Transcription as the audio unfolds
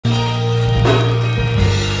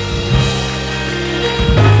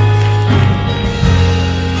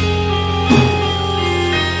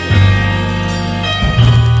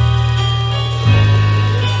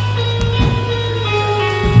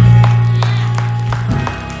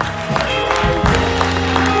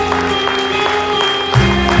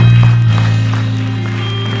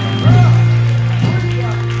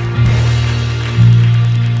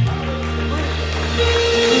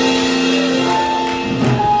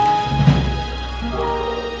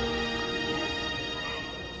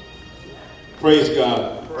Praise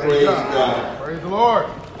God. Praise God. Praise the Lord.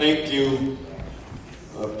 Thank you,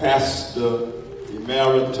 Pastor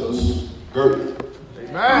Emeritus Burton.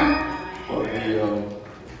 Amen. For the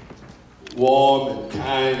warm and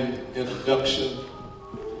kind introduction.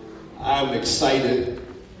 I'm excited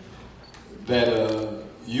that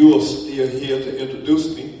you are still here to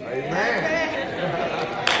introduce me. Amen.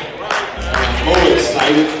 I'm more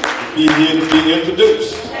excited to be here to be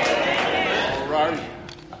introduced. All right.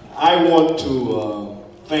 I want to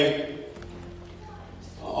thank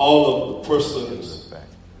all of the persons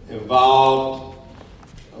involved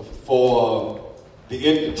for the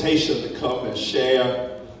invitation to come and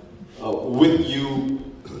share with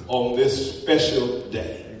you on this special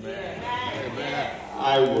day. Amen.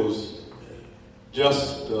 I was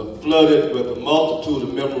just flooded with a multitude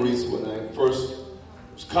of memories when I first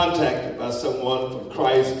was contacted by someone from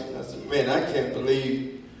Christ. I said, man, I can't believe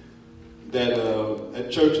that that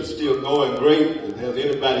church is still going great, and there's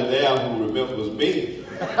anybody there who remembers me.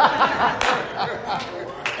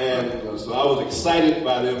 And so I was excited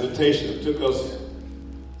by the invitation. It took us,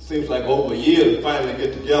 seems like over a year to finally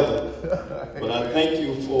get together. But I thank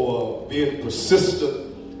you for being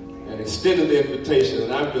persistent and extending the invitation.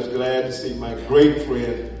 And I'm just glad to see my great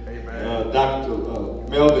friend, Dr.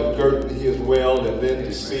 Melvin Gerton here as well, and then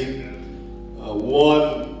to see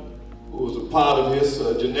one who was a part of his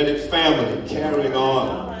genetic family carrying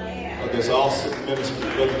on this awesome ministry,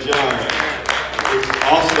 Brother John. It's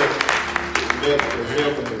awesome to meet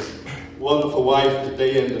him and his wonderful wife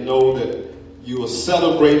today, and to know that you are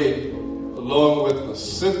celebrating along with a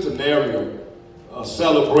centenarian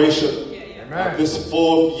celebration of this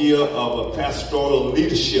 4th year of pastoral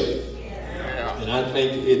leadership. And I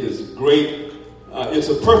think it is great. It's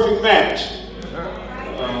a perfect match.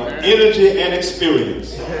 Energy and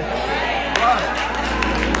experience.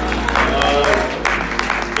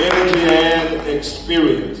 Energy and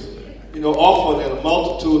experience. You know, often in a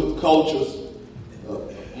multitude of cultures,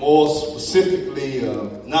 more specifically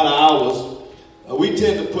not ours, we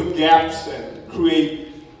tend to put gaps and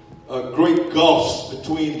create great gulfs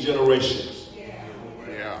between generations.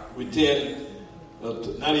 We tend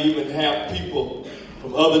to not even have people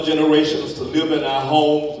from other generations to live in our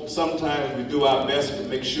homes. And sometimes we do our best to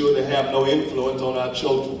make sure they have no influence on our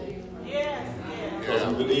children. Because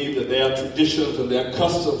we believe that their traditions and their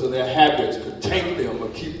customs and their habits could taint them or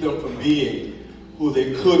keep them from being who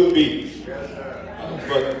they could be.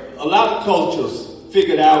 But a lot of cultures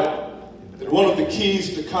figured out that one of the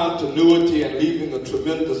keys to continuity and leaving a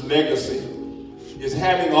tremendous legacy is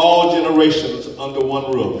having all generations under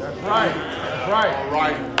one roof. That's right. That's right. All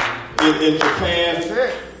right. In Japan,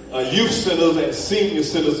 youth centers and senior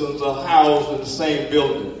citizens are housed in the same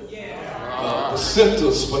building. The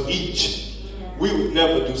centers for each. We would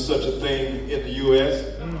never do such a thing in the U.S.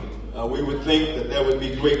 We would think that there would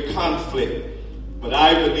be great conflict. But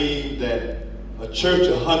I believe that a church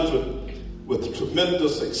 100 with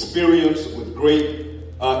tremendous experience, with great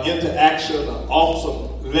interaction, an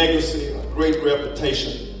awesome legacy, a great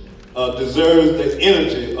reputation, deserves the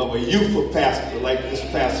energy of a youthful pastor like this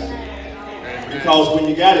pastor. Because when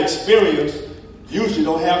you got experience, you usually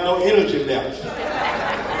don't have no energy left.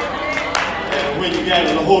 And when you got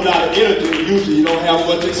a whole lot of energy, usually you don't have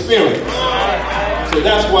much experience. So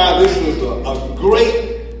that's why this is a great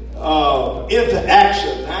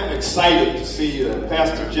interaction. I'm excited to see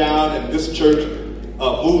Pastor John and this church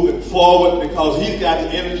moving forward, because he's got the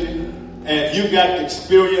energy and you got the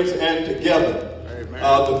experience, and together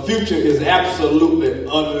the future is absolutely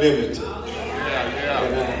unlimited.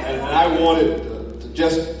 And I wanted to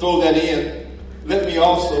just throw that in. Let me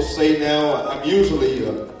also say now, I'm usually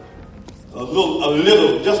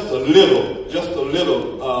just a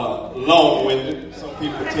little long-winded. Some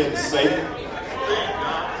people tend to say.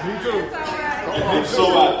 Me too. And so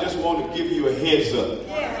I just want to give you a heads up.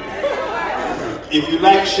 If you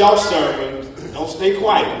like short sermons, don't stay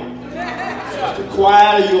quiet. The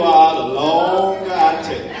quieter you are, the longer I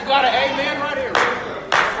take. You got an amen right here.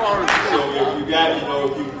 So if you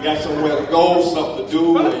got somewhere to go, something to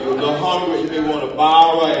do, or you're a little hungry, you may want to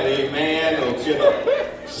borrow an amen, or get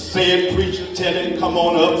a said preacher, tell him, come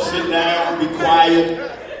on up, sit down, be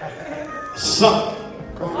quiet. Something.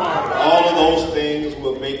 All of those things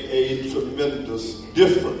will make a tremendous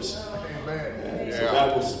difference. And so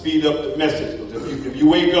that will speed up the message. If you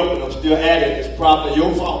wake up and I'm still at it, it's probably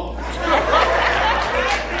your fault.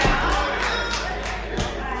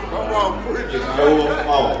 Come on, preacher. It's your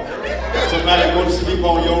fault. Somebody go to sleep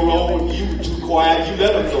on your road, you were too quiet, you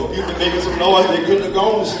let them go. If you been making some noise, they couldn't have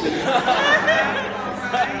gone to sleep.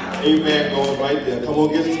 Amen, going right there. Come on,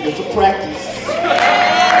 get some practice.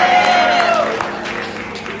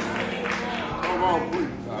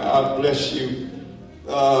 bless you.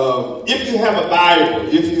 If you have a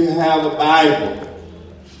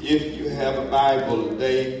Bible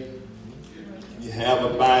today,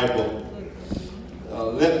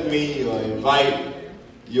 let me invite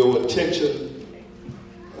your attention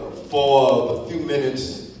for the few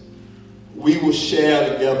minutes we will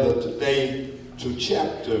share together today to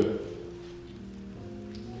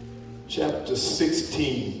chapter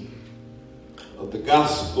 16 of the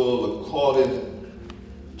Gospel according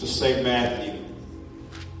to St. Matthew.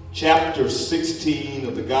 Chapter 16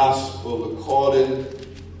 of the Gospel according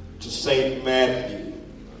to St. Matthew.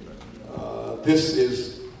 This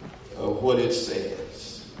is what it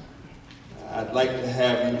says. I'd like to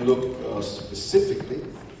have you look specifically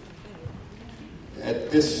at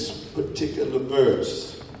this particular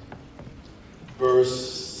verse, verse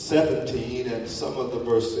 17, and some of the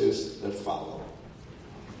verses that follow.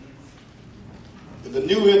 In the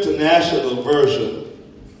New International Version,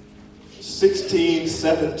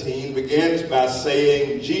 16:17 begins by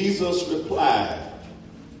saying, Jesus replied,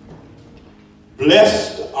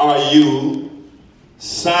 "Blessed are you,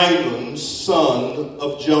 Simon, son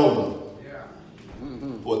of Jonah.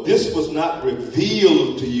 For this was not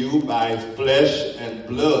revealed to you by flesh and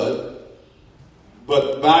blood,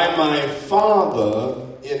 but by my Father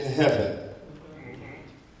in heaven.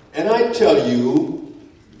 And I tell you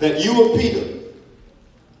that you are Peter,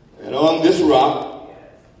 and on this rock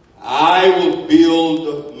I will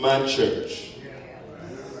build my church,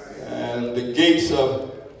 and the gates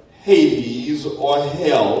of Hades or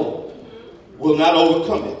hell will not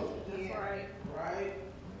overcome it.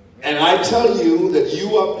 And I tell you that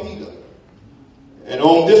you are Peter, and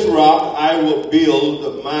on this rock I will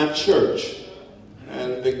build my church,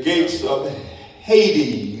 and the gates of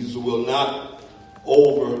Hades will not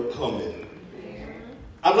overcome it."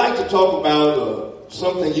 I'd like to talk about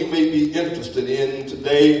something you may be interested in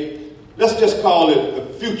today. Let's just call it the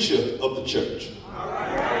future of the church.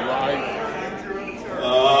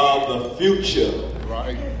 The future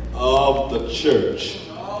of the church.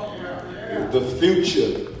 The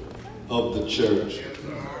future of the church.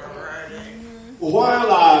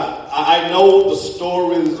 While I know the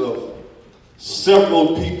stories of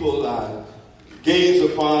several people I gaze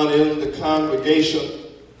upon in the congregation,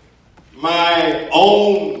 my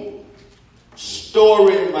own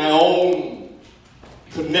story, my own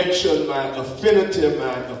connection, my affinity,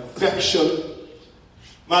 my affection,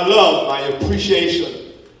 my love, my appreciation,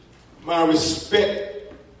 my respect,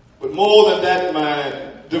 but more than that, my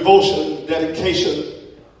devotion, dedication,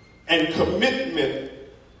 and commitment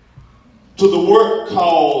to the work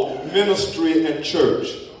called ministry and church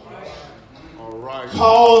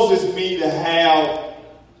causes me to have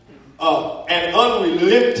an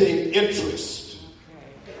unrelenting interest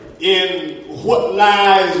in what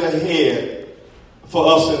lies ahead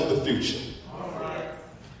for us in the future.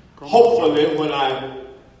 Hopefully, when I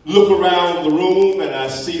look around the room and I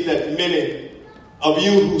see that many of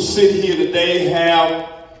you who sit here today have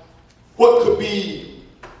what could be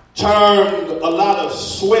termed a lot of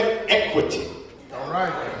sweat equity.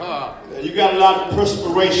 You got a lot of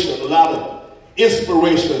perspiration, a lot of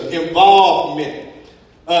inspiration, involvement,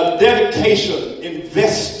 dedication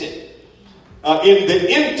invested in the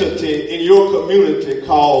entity in your community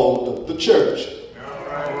called the church.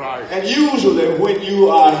 And usually when you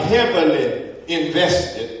are heavily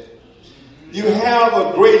invested, you have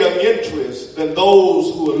a greater interest than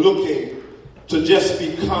those who are looking to just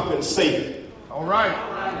be compensated.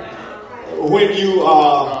 When you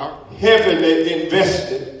are heavily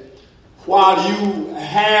invested, while you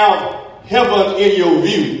have heaven in your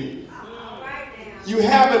view, you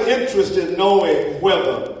have an interest in knowing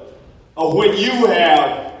whether or when you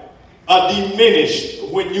have diminished,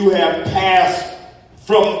 when you have passed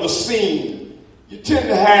from the scene, you tend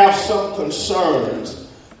to have some concerns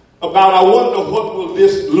about, I wonder what will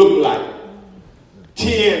this look like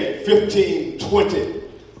 10, 15, 20,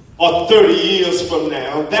 or 30 years from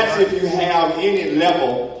now. That's if you have any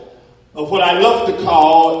level of what I love to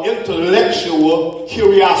call intellectual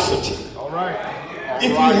curiosity.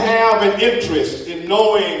 If you have an interest in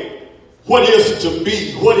knowing what is to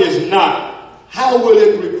be, what is not, how will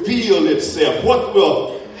it reveal itself? What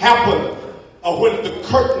will happen when the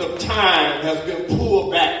curtain of time has been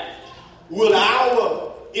pulled back? Will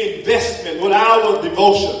our investment, will our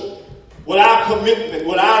devotion, will our commitment,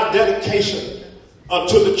 will our dedication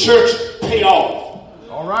to the church pay off?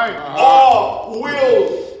 Or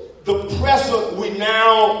will the present we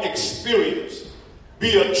now experience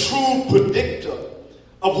be a true predictor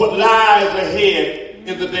of what lies ahead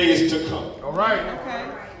in the days to come?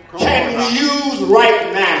 Can we use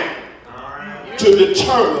right now to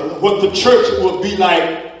determine what the church will be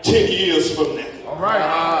like 10 years from now. All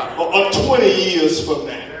right. Or 20 years from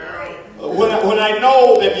now. When I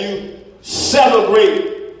know that you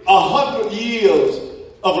celebrate 100 years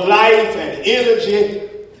of life and energy,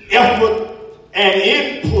 effort, and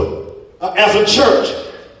input as a church,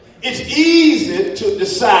 it's easy to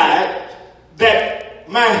decide that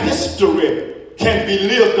my history can be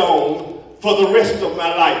lived on for the rest of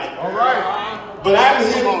my life. All right. But I'm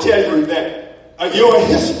here to tell you that your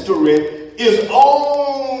history is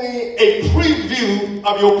only a preview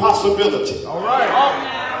of your possibility. All right.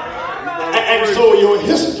 And so your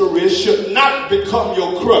history should not become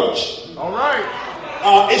your crutch. All right.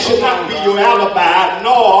 It should not be your alibi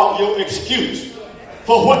nor your excuse.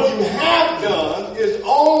 For what you have done is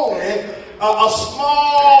only a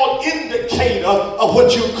small indicator of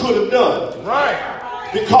what you could have done. Right.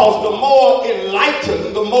 Because the more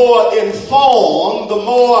enlightened, the more informed, the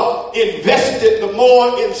more invested, the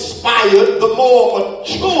more inspired, the more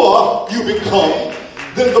mature you become,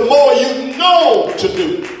 then the more you know to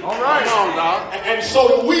do. All right. Come on, Doc. And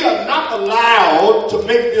so we are not allowed to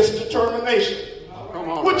make this determination. Come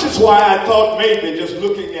on. Which is why I thought maybe just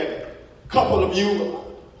looking at a couple of you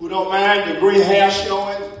who don't mind your gray hair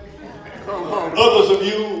showing, others of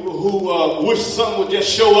you who wish some would just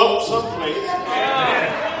show up someplace.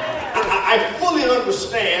 I fully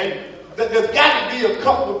understand that there's got to be a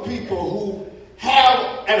couple of people who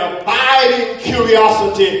have an abiding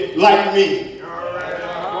curiosity like me.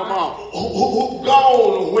 Come on. Who've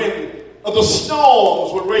gone when the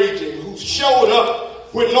storms were raging, who showed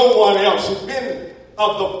up when no one else, who've been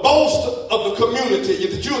the boast of the community,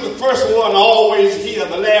 that you're the first one always here,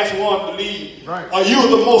 the last one to leave. Right. You're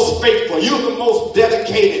the most faithful, you're the most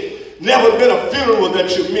dedicated, never been a funeral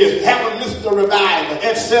that you missed, haven't missed a revival,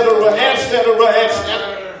 etc., etc.,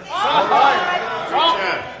 etc. All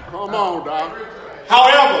right. Come on, Doc.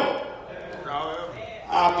 However,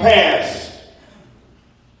 our past,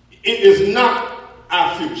 it is not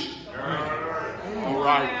our future. All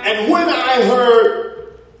right. And when I heard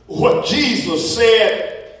what Jesus said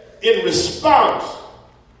in response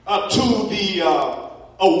to the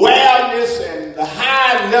awareness and the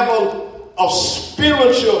high level of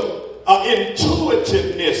spiritual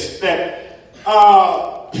intuitiveness that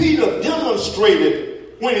Peter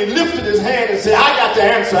demonstrated when he lifted his hand and said, I got the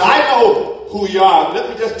answer. I know who you are. Let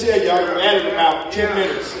me just tell you, I'm added about 10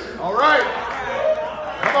 minutes. All right.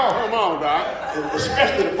 Come on, Doc.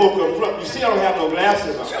 Especially the folk up front. You see, I don't have no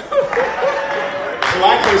glasses on. So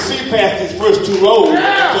I can't see past these first two rows.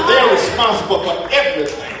 So they're responsible for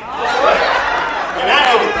everything. And I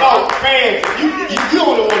never thought fans, you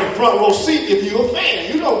only want a front row seat if you're a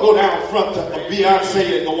fan. You don't go down front to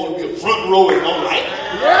Beyonce and don't want to be a front row and don't like it.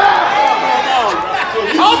 So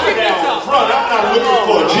you sit down front. I'm not looking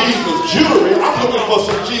for Jesus jury. I'm looking for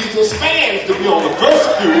some Jesus fans to be on the first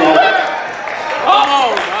few rows. Come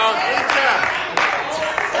on, Doc.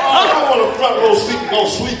 I don't want a front row seat and go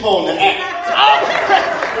sleep on the act.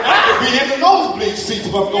 I could be in the nosebleed seats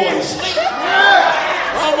if I'm going to sleep.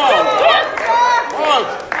 Come on, Doc.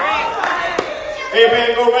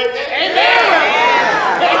 Amen. Go right there. Amen.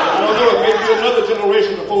 I don't know. It may be another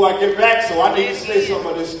generation before I get back, so I need to say some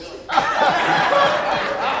of this stuff.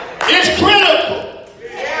 It's critical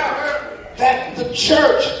that the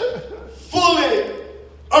church fully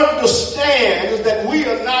understands that we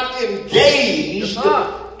are not engaged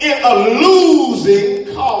in a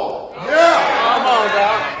losing cause. Yeah. Come on,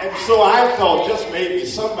 Doc. And so I thought just maybe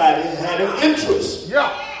somebody had an interest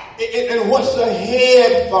in what's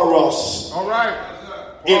ahead for us. All right.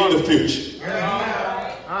 In the future.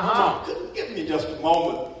 Uh-huh. Give me just a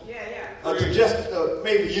moment to just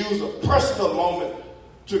maybe use a personal moment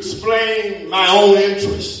to explain my own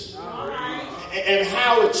interest and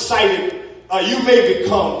how excited you may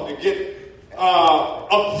become to get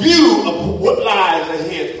a view of what lies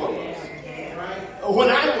ahead for us. When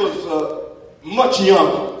I was much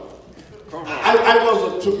younger, I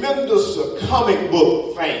was a tremendous comic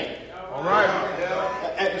book fan. All right.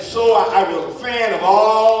 And so I was a fan of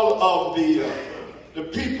all of the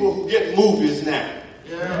people who get movies now.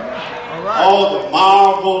 All right. All the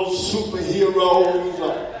Marvel superheroes,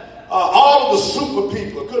 all of the super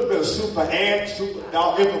people. It could have been a super ant, super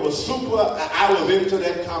dog. If it was super, I was into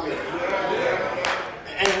that comic.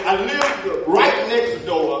 And I lived right next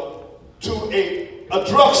door to a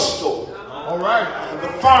drugstore. All right. The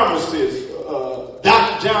pharmacist,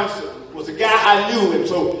 Dr. Johnson, was a guy I knew. And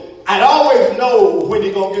so I'd always know when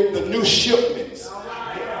he's going to get the new shipments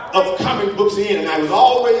of comic books in. And I was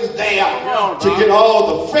always there to get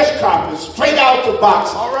all the fresh copies straight out the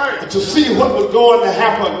box to see what was going to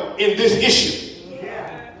happen in this issue.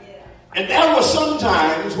 And there were some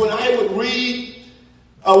times when I would read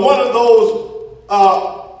one of those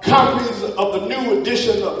copies of the new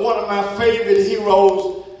edition of one of my favorite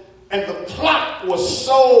heroes, and the plot was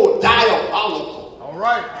so diabolical. All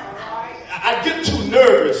right. I get too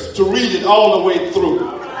nervous to read it all the way through.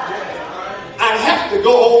 I have to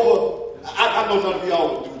go over. I know none of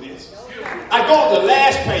y'all will do this. I go to the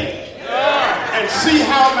last page and see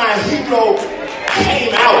how my hero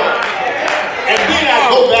came out, and then I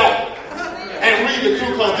go back and read it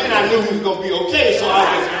through, because then I knew he was going to be okay, so I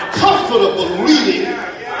was comfortable reading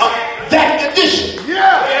that edition.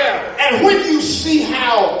 And when you see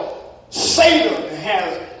how Satan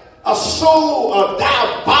has so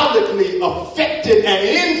diabolically affected and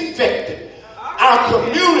infected our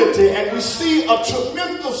community, and we see a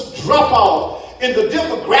tremendous drop-off in the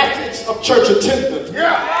demographics of church attendance.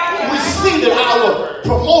 We see that our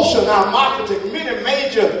promotion, our marketing, many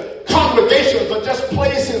major congregations are just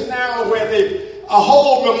places now where they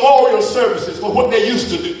hold memorial services for what they used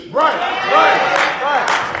to do. Right.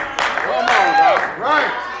 Come on, Doc.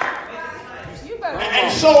 Right.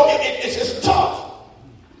 And so it's tough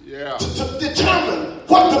to determine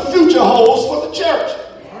what the future holds for the church.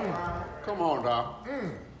 Come on, Doc.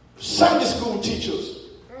 Sunday school teachers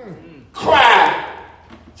cry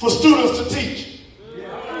for students to teach.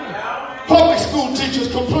 Public school teachers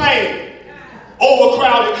complain.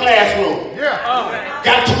 Overcrowded classroom.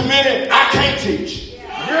 Got too many, I can't teach.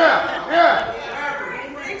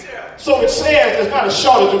 So it says there's not a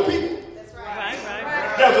shortage of people.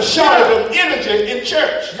 There's a shortage of energy in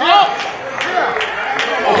church.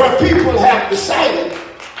 Where people have decided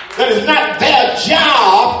that it's not their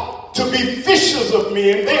job to be fishers of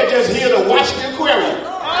men. They're just here to watch the aquarium.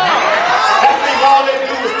 That means all they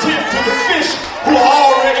do is tend to the fish who are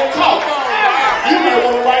already caught. You may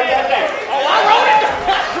want to write that down. I wrote it.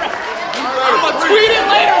 I'm going to tweet it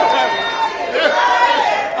later.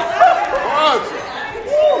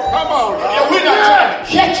 Come on, Doc. Yeah, we're not trying to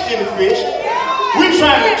catch any fish. We're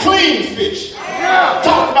trying to clean fish.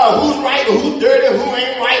 Talking about who's right, who's dirty, who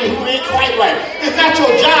ain't right, who ain't quite right. It's not your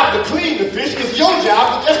job to clean the fish. It's your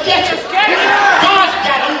job to just catch it. God's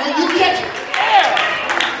got you when you catch it.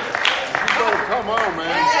 Come on, man.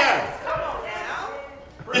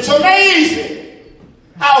 It's amazing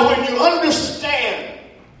how when you understand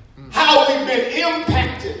how we've been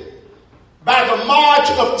impacted by the march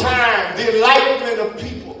of time, the enlightenment of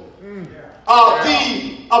people,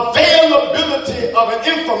 the availability of an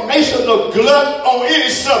informational glut on any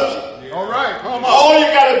subject. All right, come on. All you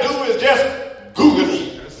got to do is just Google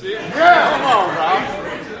it. That's it. Come on, Doc.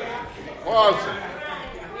 Parson.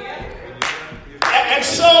 And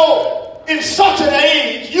so, in such an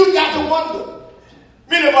age, you got to wonder.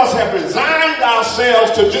 Many of us have resigned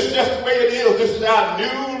ourselves to just the way it is. This is our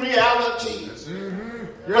new reality.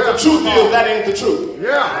 But the truth is, that ain't the truth.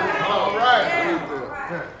 All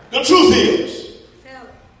right. The truth is,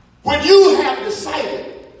 when you have decided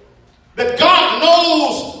that God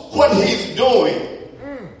knows what he's doing,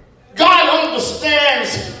 God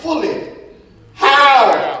understands fully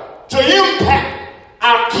how to impact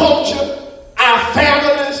our culture, our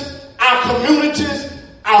families, our communities,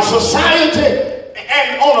 our society,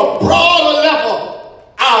 and on a broader level,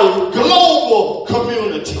 our global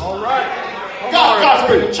community. All right.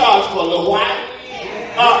 God's been in charge for a little while.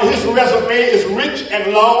 His resume is rich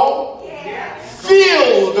and long,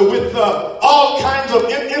 filled with all kinds of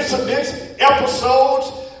incidents,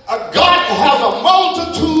 episodes. God has a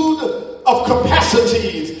multitude of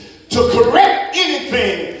capacities to correct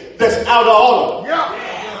anything that's out of order.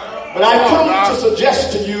 But I come to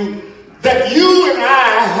suggest to you that you and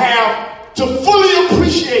I have to fully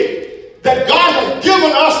appreciate that God has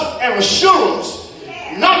given us an assurance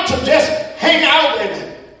not to just hang out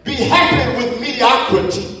and be happy with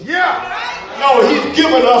mediocrity. No, he's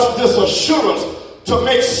given us this assurance to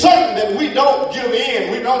make certain that we don't give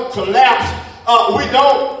in, we don't collapse, we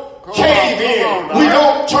don't cave in, we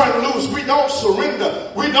don't turn loose, we don't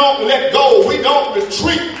surrender, we don't let go, we don't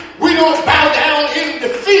retreat, we don't bow down in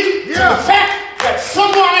defeat to the fact that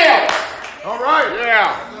someone else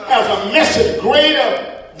has a message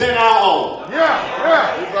greater than our own.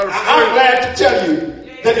 I'm glad to tell you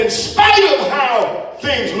that in spite of how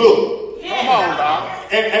things look, Come on,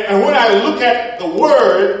 Doc. and when I look at the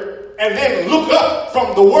word and then look up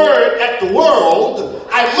from the word at the world,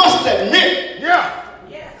 I must admit,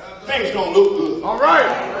 things don't look good. All right.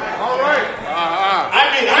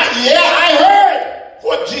 I heard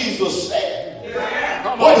what Jesus said.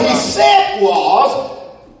 What he said was,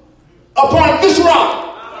 upon this rock,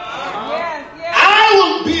 I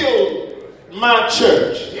will build my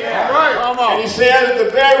church. All right. Come on. And he said,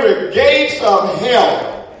 the very gates of hell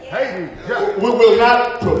we will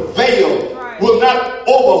not prevail will not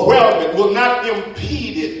overwhelm it, will not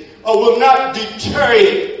impede it, or will not deter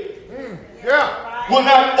it, will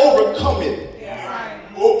not overcome it,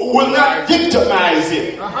 will not victimize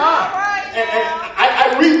it. And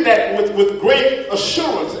I read that with great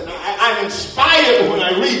assurance, and I'm inspired when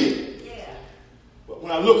I read it. But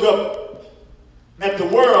when I look up at the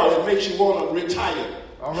world, it makes you want to retire.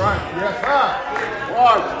 All right. Yes,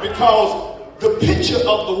 sir. Because the picture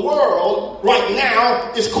of the world right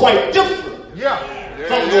now is quite different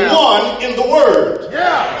from the one in the Word.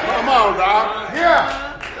 Come on, Doc.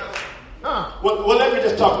 Well, let me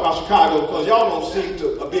just talk about Chicago, because y'all don't seem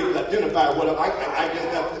to be able to identify what I guess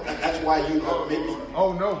that's why you maybe.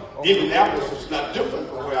 Oh no. Indianapolis is not different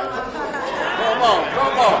from where I come from.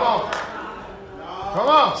 Come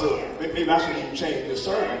on. So maybe I should even change this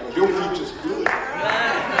sermon, because your future's good.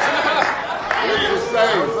 It's the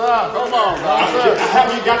same. Come on, I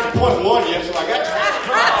haven't even got to point one yet, so I got to.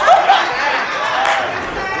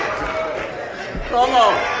 Come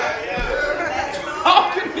on.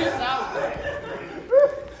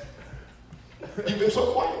 You've been so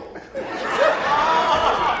quiet.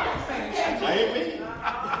 I ain't me.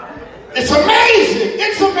 It's amazing.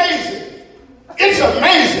 It's amazing. It's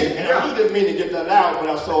amazing. And I really didn't mean to get that out when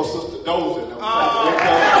I saw Sister Dozing. But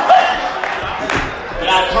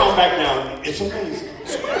I calm back down. It's amazing.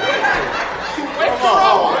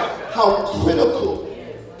 How critical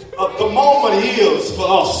the moment is for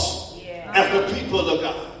us as the people of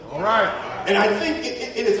God. All right. And I think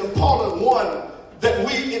it is important, one, that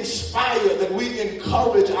we inspire, that we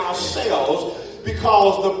encourage ourselves,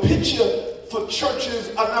 because the picture for churches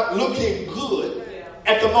are not looking good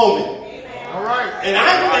at the moment. All right. And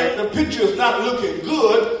I think the picture is not looking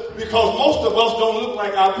good because most of us don't look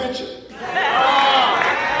like our picture.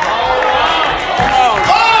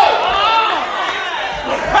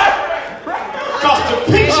 Because the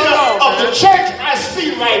picture of the church I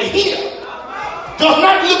see right here does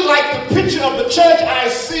not look like the picture of the church I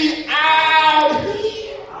see out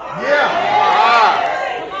here.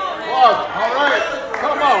 All right.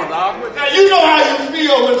 Come on, dog. Now you know how you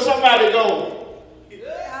feel when somebody goes,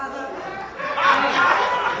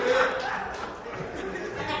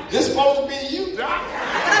 this supposed to be you?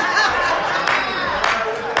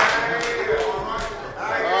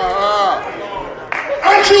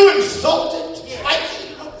 Aren't you insulted?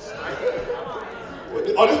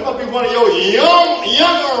 Oh, this must be one of your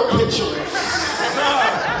younger pictures.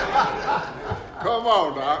 Come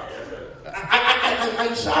on, Doc.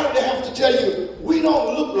 I'm sorry to have to tell you, we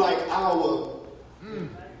don't look like our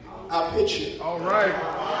picture. All right.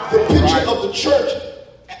 The picture of the church,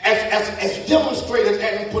 as demonstrated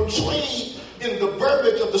and portrayed in the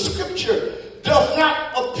verbiage of the scripture, does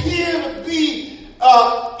not appear to be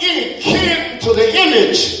any kin to the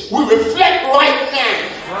image we reflect right now.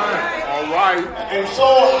 Right. All right. And so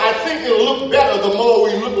I think it'll look better the more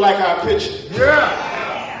we look like our picture.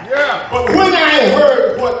 But when I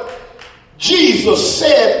heard what Jesus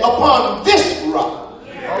said, upon this rock,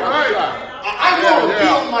 I'm going to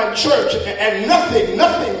build my church, and nothing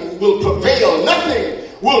will prevail, nothing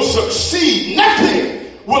will succeed, nothing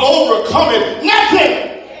will overcome it, nothing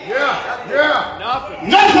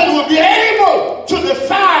will be able to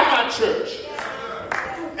defy my church.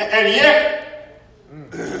 And yet,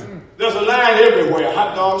 there's a line everywhere: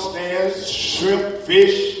 hot dog stands, shrimp,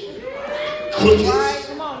 fish, cookies,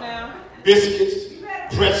 biscuits,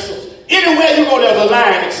 pretzels. Anywhere you go, there's a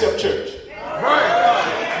line except church.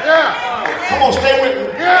 Come on, stay with me.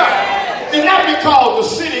 It's not because the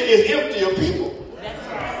city is empty of people,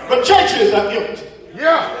 but churches are empty.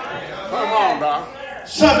 Come on, Doc.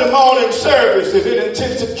 Sunday morning service is in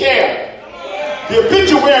intensive care. The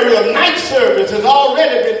obituary of night service has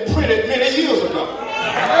already been printed many years ago.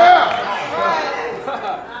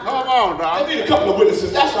 Come on, Doc. I need a couple of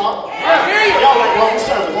witnesses, that's all. I hear you. Y'all like long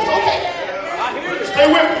services, okay. Stay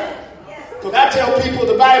with me. Because I tell people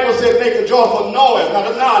the Bible says make a joyful noise, not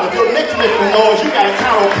a nod. If your neck's making a noise, you got a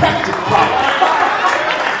chiropractic problem.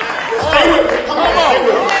 Stay with me. Come on, stay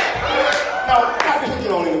with me. Now, I'm not picking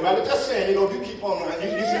on anybody. Just saying, if you keep on,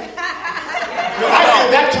 you see. I did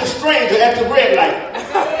that to a stranger at the red light.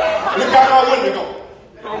 Look out my window go.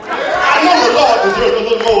 I know the Lord deserves a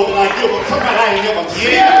little more than I give him. Somebody I ain't never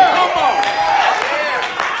seen. Come on.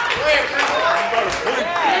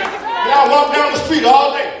 I walk down the street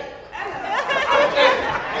all day.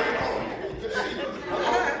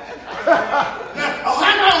 Now,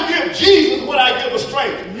 I don't give Jesus what I give a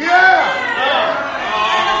stranger.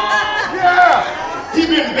 He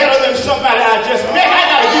been better than somebody I just met. I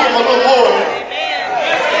gotta give him a little more.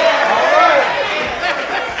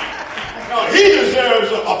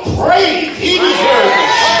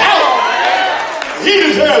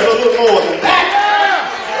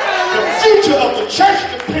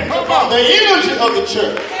 of the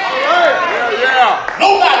church. Yeah.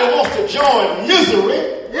 Nobody wants to join misery.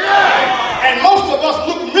 Yeah. And most of us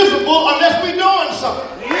look miserable unless we're doing something.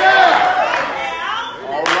 Yeah.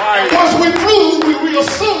 All right. Once we prove, we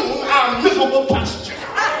reassume our miserable posture.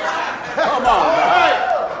 Come on.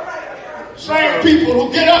 Same people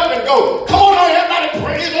who get up and go, come on, everybody,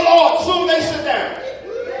 praise the Lord. Soon they sit down.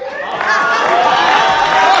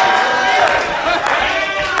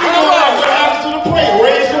 You know what happens to the praise?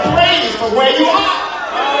 Raise the praise from where you are.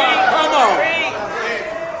 Come on.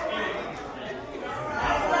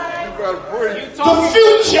 The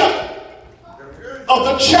future of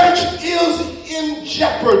the church is in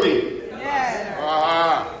jeopardy.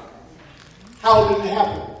 How did it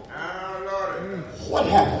happen? What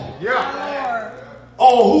happened? Yeah.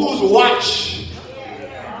 On whose watch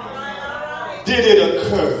did it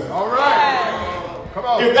occur? All right. Come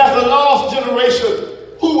on. If that's a lost generation,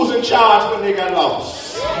 who was in charge when they got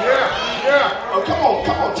lost? Yeah. Oh, come on,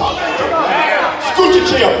 talk that. Scoot your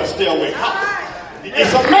chair up and stay away.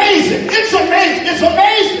 It's amazing. It's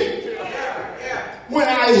amazing. When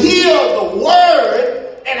I hear the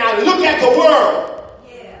word and I look at the world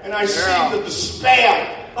and I see the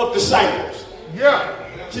despair of disciples. Yeah.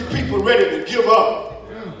 See people ready to give up,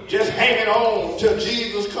 just hanging on till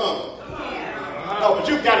Jesus comes. No, but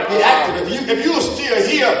you've got to be active. If you're still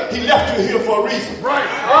here, he left you here for a reason. Right.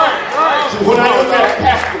 See, when I look at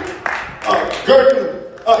Pastor Gerton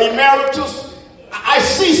Emeritus, I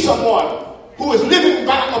see someone who is living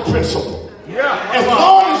by a principle. Yeah. As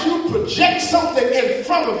long as you project something in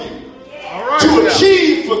front of you to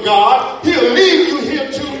achieve for God, he'll leave you here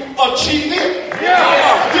to achieve it.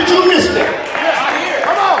 Yeah. Did you miss that?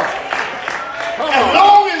 As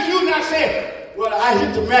long as you not saying, well, I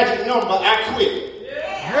hit the magic number, I quit.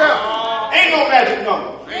 Yeah. Ain't no magic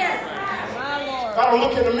number. If I don't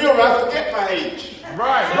look in the mirror, I forget my age.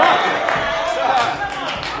 Right.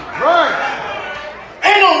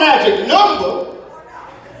 Ain't no magic number.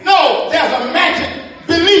 No, there's a magic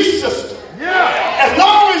belief system. Yeah. As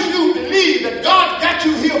long as you believe that God got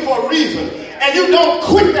you here for a reason, and you don't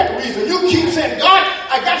quit that reason, you keep saying, God,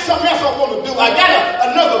 I got something else I want to do. I got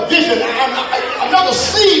another vision. Another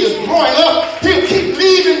seed is growing up. He'll keep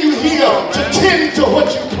leaving you here to tend to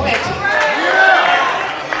what you planted.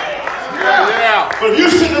 Yeah. But if you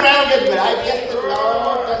sit around and I guess the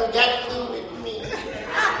Lord done got through with me.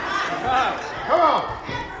 Come on.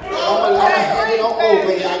 I'm hanging on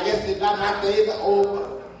over here. I guess my days are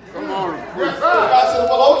over. Come on. I said,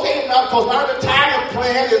 well, okay, now, because my retirement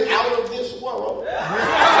plan is out of this world.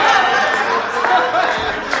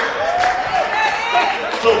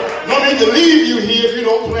 So, no need to leave you here if you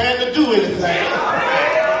don't plan to do anything.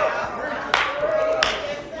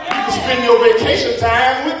 You can spend your vacation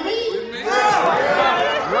time with me.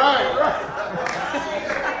 Right.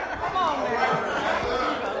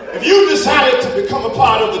 If you decided to become a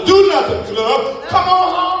part of the Do Nothing Club, come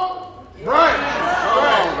on home. Right.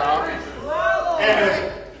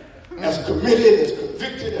 And as committed, as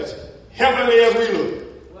convicted, as heavenly as we look,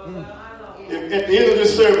 if at the end of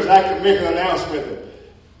this service I can make an announcement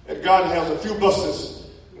that God has a few buses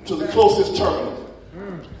to the closest terminal.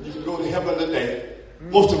 You can go to heaven today.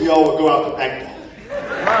 Most of y'all will go out the back door.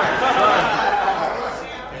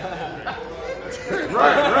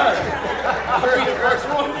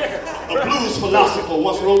 A blues philosopher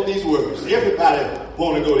once wrote these words. Everybody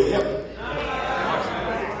want to go to heaven.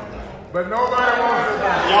 But nobody wants to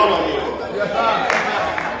die. Y'all don't need it.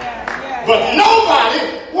 But nobody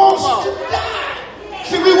wants to die.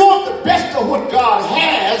 See, we want the best of what God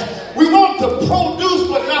has. We want the produce,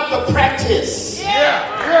 but not the practice.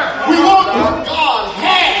 Yeah. We want what God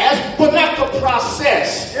has, but not the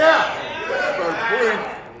process. Yeah.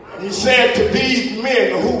 And he said to these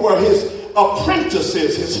men who were his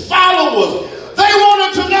apprentices, his followers, they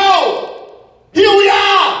wanted to know, here we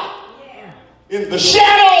are in the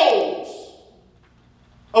shadows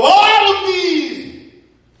of all of these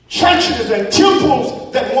churches and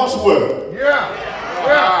temples that once were. Yeah.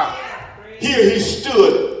 Here he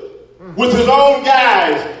stood with his own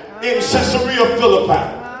guys in Caesarea Philippi,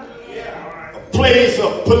 a place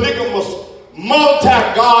of polygamous,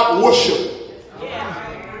 multi-God worship.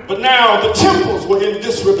 But now the temples were in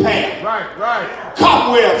disrepair. Right.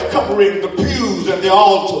 Cobwebs covering the pews and the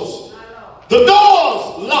altars. The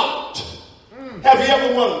doors locked. Have you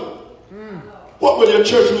ever wondered, what will your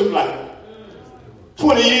church look like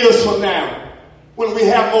 20 years from now when we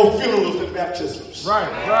have more funerals than baptisms? Right.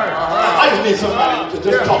 I just need somebody to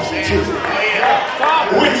just talk some truth.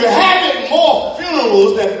 When you're having more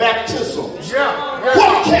funerals than baptisms,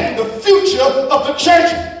 what can the future of the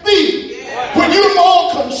church be? When you're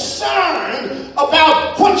more concerned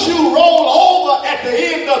about what you roll over at the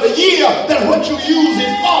end of the year than what you use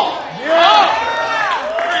it for. Yeah.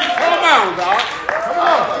 Come on, Doc. Come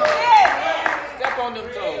on. Step on them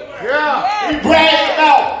toes. Yeah. We brag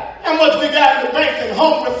about how much we got in the bank and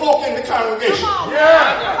hungry folk in the congregation.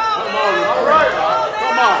 Yeah. Come on. All right.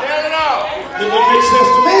 Come on. Get it out. Does it make sense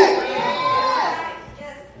to me?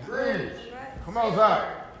 Come on, Zach.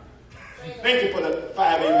 Thank you for the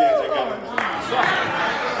 5 amens I got.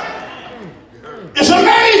 It's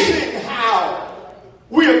amazing how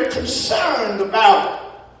we're concerned about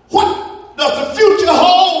what does the future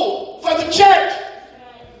hold for the church.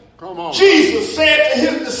 Come on. Jesus said to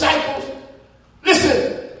his disciples,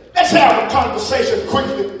 listen, let's have a conversation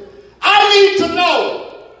quickly. I need to know,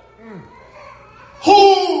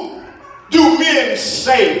 who do men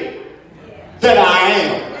say that I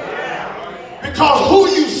am? Because who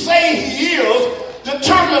you say he is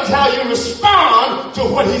determines how you respond to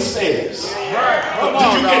what he says. Did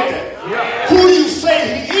you get that? Yeah. Who you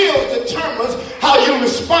say he is determines how you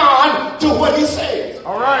respond to what he says.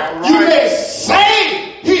 All right. You may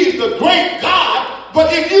say he's the great God,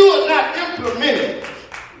 but if you are not implementing,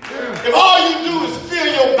 if all you do is fill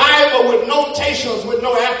your Bible with notations with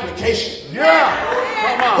no application,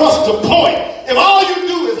 Come on. what's the point? If all you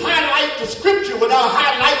do is highlight the scripture without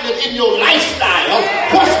highlighting it in your lifestyle,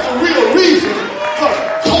 what's the real reason for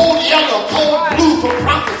cold yellow, cold blue for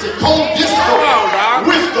prophecy, cold this for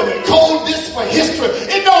wisdom, and cold this for history?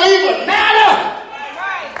 It don't even matter.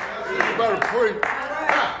 You better preach.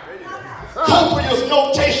 Copious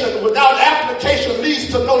notation without application leads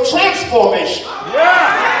to no transformation.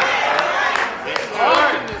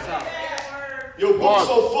 Your book's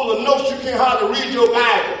so full of notes you can't hardly read your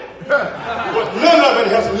Bible. But none of it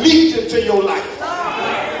has leaked into your life.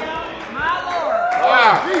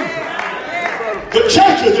 The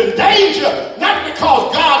church is in danger, not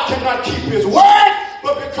because God cannot keep his word,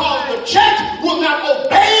 but because the church will not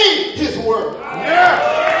obey his word.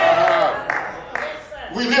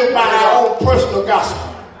 We live by our own personal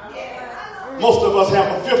gospel. Most of us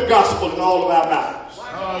have a fifth gospel in all of our Bibles.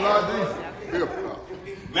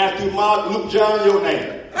 Matthew, Mark, Luke, John, your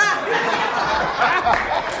name.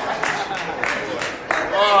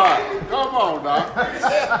 Come on, Doc.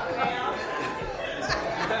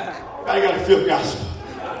 I got the fifth gospel.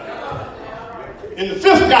 In the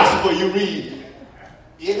fifth gospel you read,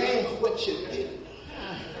 it ain't what you did,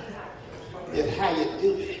 it's how you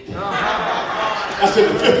do it. That's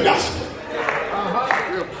in the fifth gospel.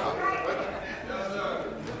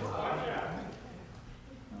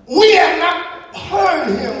 We have not heard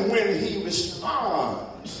him when he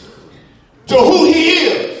responds to who he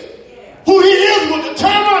is. Who he is will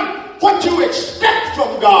determine what you expect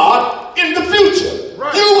from God in the future.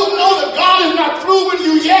 Right. You will know that God is not through with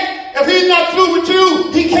you yet. If he's not through with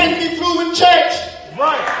you, he can't be through with church.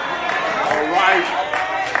 Right. All right.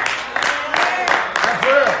 That's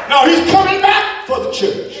real. Now he's coming back for the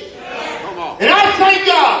church. Come on. And I thank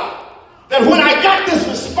God that when I got this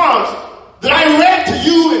response that I read to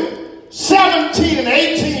you in 17 and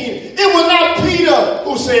 18, it was not Peter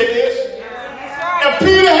who said this. If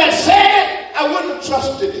Peter had said it, I wouldn't have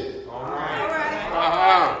trusted it.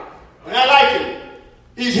 And I like it.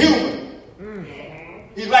 He's human.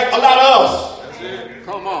 He's like a lot of us. That's it.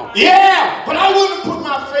 Come on. Yeah, but I wouldn't put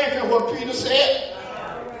my faith in what Peter said.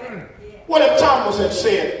 What if Thomas had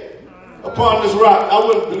said, upon this rock, I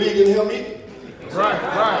wouldn't believe in him either.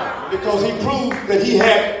 Right. Because he proved that he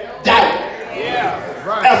had doubt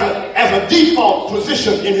Right. as a default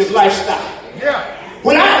position in his lifestyle. Yeah.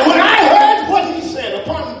 When I heard what he said,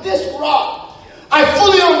 upon this rock, I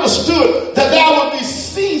fully understood that there would be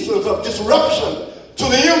seasons of disruption to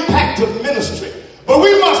the impact of ministry. But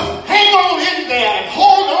we must hang on in there and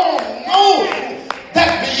hold on knowing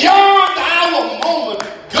that beyond our moment,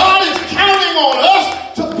 God is counting on us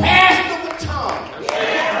to pass the baton.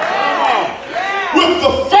 With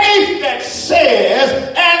the faith that says,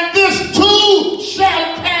 and this too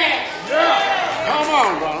shall pass. Come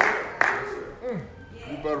on, Ron.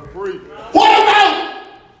 You better preach. What about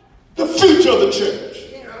the future of the church?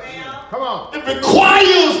 Come on. It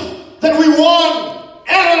requires that we, one,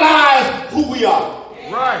 analyze who we are.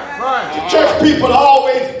 Right. The church people are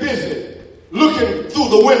always busy looking through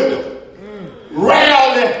the window,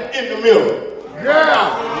 rarely in the mirror.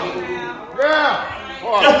 Yeah.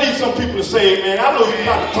 Just need some people to say, man, I know you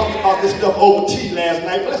tried to talk about this stuff over tea last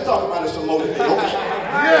night, but let's talk about it some more today.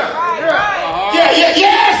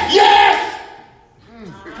 Yes.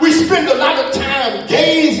 We spend a lot of time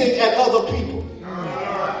gazing at other people.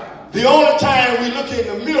 The only time we look in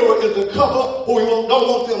the mirror is to cover what we don't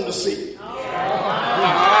want them to see.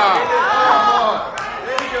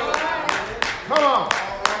 Come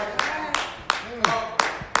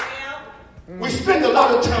spend a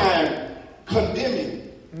lot of time condemning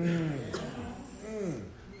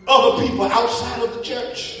other people outside of the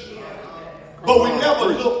church, but we never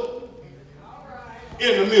look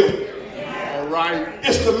in the mirror. All right.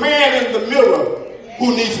 It's the man in the mirror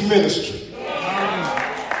who needs ministry.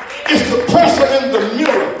 It's the person in the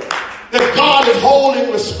mirror that God is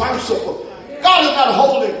holding responsible. God is not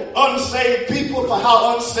holding unsaved people for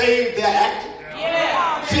how unsaved they're acting.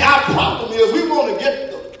 See, our problem is we want to get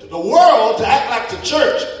the world to act like the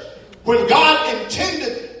church when God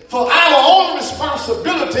intended for our own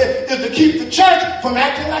responsibility is to keep the church from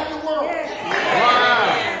acting like the world.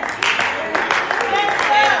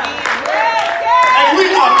 And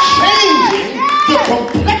we are changing the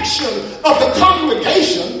complexion of the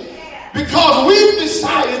congregation because we've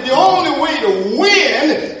decided the only way to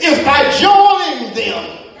win is by joining them.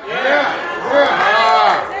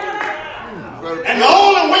 And the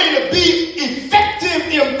only way to be effective,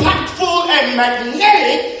 impactful, and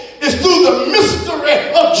magnetic is through the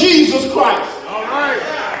mystery of Jesus Christ. All right.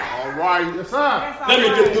 All right. Yes, sir. Let me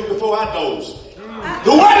get through before I doze.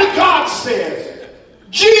 The Word of God says,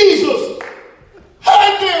 Jesus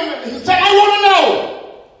heard them and he said, I want to know,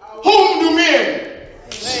 whom do men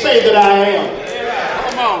say that I am?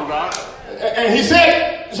 Come on, God. And he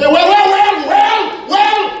said, well,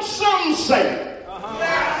 some say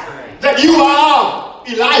that you are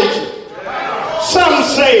Elijah. Some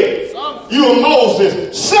say you are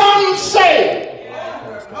Moses. Some say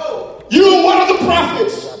you are one of the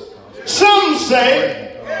prophets. Some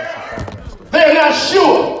say they're not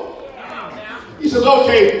sure. He says,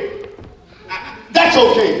 okay, that's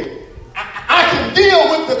okay. I can deal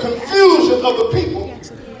with the confusion of the people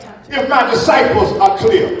if my disciples are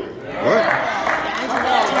clear. What?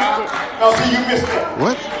 Now, see, you missed that.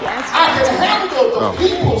 What? I can handle the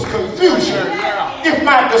people's confusion if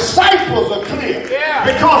my disciples are clear.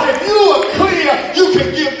 Because if you are clear, you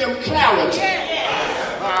can give them clarity.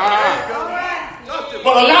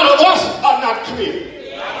 But a lot of us are not clear.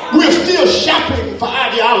 We're still shopping for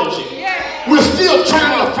ideology. We're still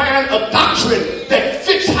trying to find a doctrine that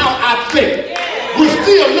fits how I think. We're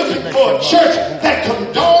still looking for a church that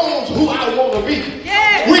condones who I want to be.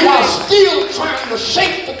 We are still trying to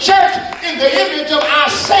shape the church in the image of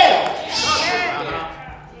ourselves.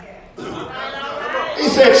 He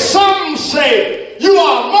said, some say you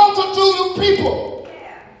are a multitude of people.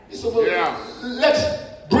 He said, well, let's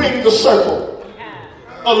bring the circle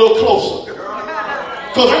a little closer.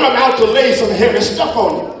 Because I'm about to lay some heavy stuff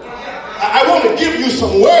on you. I want to give you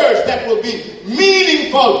some words that will be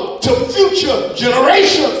meaningful to future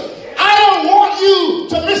generations. I don't want you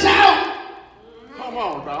to miss out. Come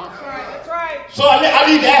on, Doc. That's right. So I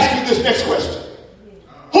need to ask you this next question.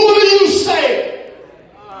 Who do you say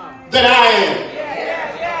that I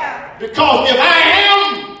am? Because if I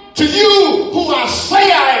am to you who I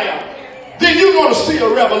say I am, then you're going to see a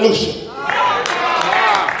revolution.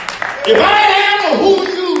 If I am who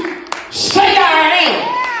you say I am,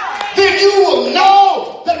 then you will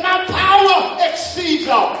know that my power exceeds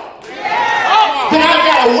all. Then I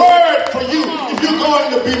got a word for you if you're going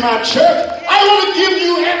to be my church. I want to give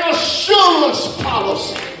you an assurance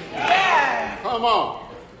policy. Come on.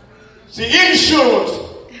 See, insurance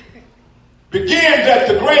begins at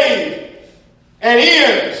the grave and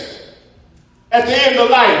ends at the end of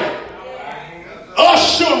life.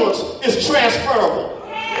 Assurance is transferable.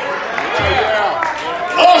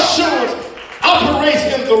 Assurance operates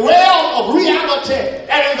in the realm of reality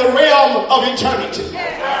and in the realm of eternity.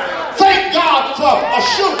 Thank God for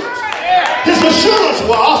assurance. His assurance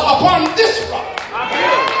was upon this rock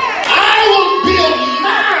I will build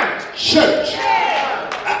my church.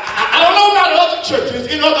 I don't know about other churches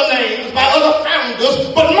in other names by other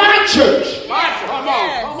founders, but my church. Come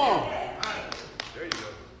on, come on.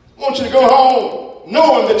 I want you to go home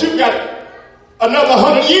knowing that you've got another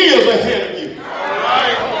 100 years ahead of you.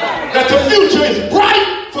 That the future is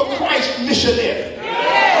bright for Christ's missionary.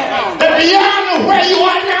 That beyond where you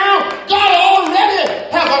are now, God already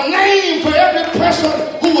has a name for every person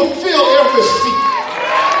who will fill every seat.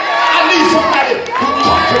 I need somebody who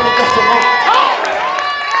talks to me just a moment.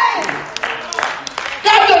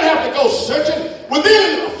 God doesn't have to go searching.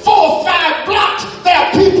 Within 4 or 5 blocks, there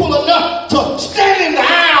are people enough to stand in the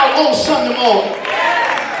aisle on Sunday morning.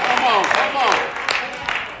 Come on.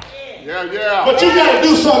 Yeah. But you got to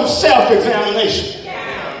do some self-examination.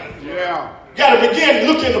 Yeah. Got to begin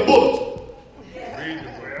looking in the bulletin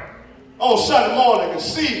on Sunday morning and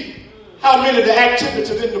see how many of the activities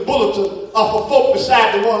in the bulletin are for folk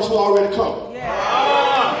beside the ones who already come.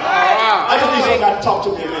 I just need somebody to talk to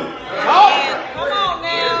me a minute. Come on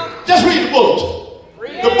now. Just read the bulletin.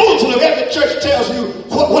 The bulletin of every church tells you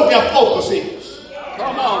what their focus is.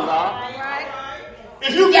 on, Doc.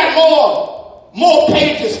 If you got more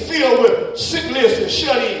pages filled with sick lists and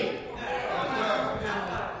shut-in,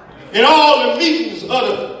 and all the meetings of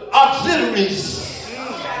the auxiliaries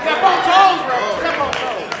Step on toes, bro. Step on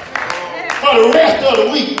toes. for the rest of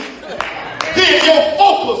the week, then your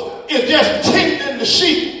focus is just tending the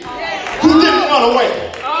sheep who didn't run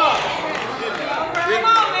away.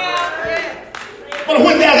 But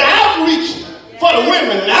when there's outreach for the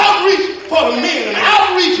women, and outreach for the men, and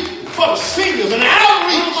outreach for the seniors, and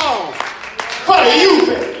outreach for the youth,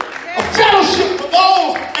 a fellowship for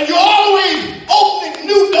those, and you're always opening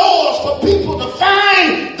new doors for people to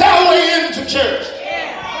find their way into church.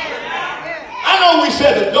 I know we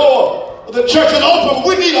said the door of the church is open, but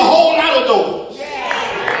we need a whole lot of doors.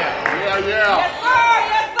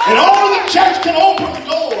 And only the church can open the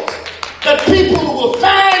doors that people will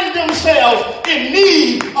find themselves in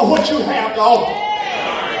need of what you have to offer.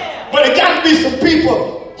 But it got to be some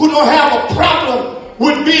people who don't have a problem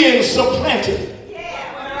with being supplanted.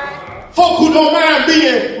 Folk who don't mind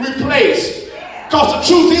being replaced. Because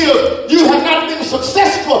the truth is, you have not been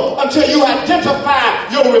successful until you identify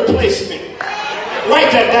your replacement.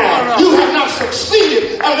 Write that down. You have not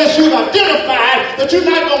succeeded unless you've identified that you're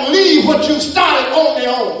not going to leave what you started on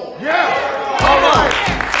their own. Yeah. All right.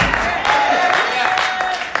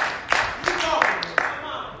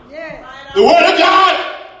 The word of God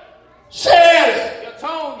says, Your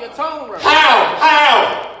tone, bro. how?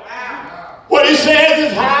 What he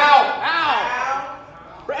says is how.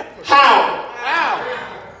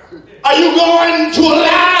 Are you going to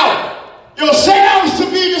allow yourselves to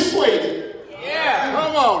be dissuaded? Yeah,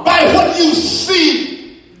 come on. By what you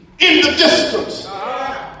see in the distance.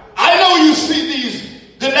 I know you see these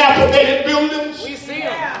dilapidated buildings. We see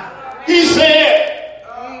them. He said,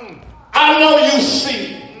 I know you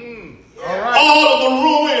see all of the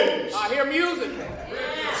ruins I hear music.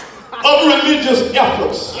 of religious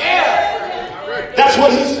efforts. Yeah. That's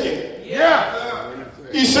what he said. Yeah.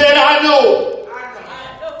 He said, I know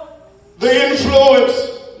the influence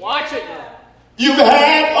Watch it. you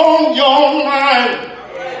had on your own mind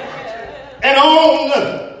and on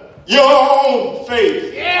your own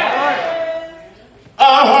faith. Yeah.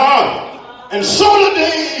 And so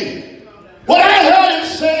today, what I heard him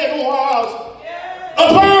say was,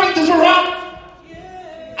 upon this rock,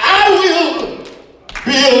 I will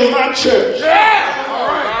build my church. Yeah.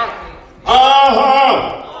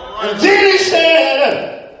 And then he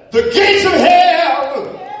said, the gates of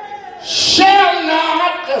hell shall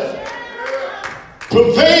not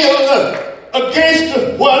prevail against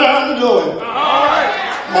what I'm doing.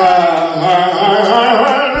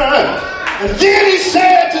 And then he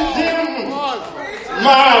said to them,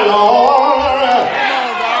 my Lord,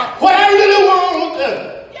 what I really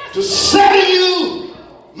want to say to you,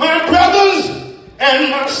 my brothers and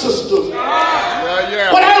my sisters,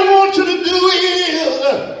 what I want you to do is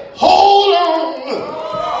hold on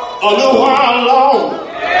a little while longer.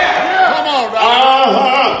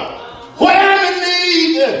 What I'm in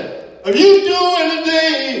need of you doing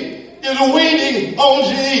today is waiting on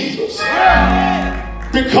Jesus.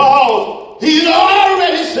 Because he's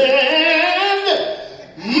already said,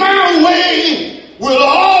 my way will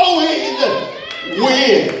always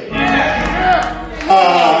win.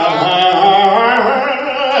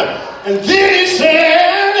 And then he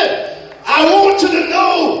said, I want you to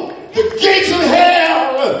know the gates of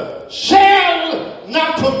hell shall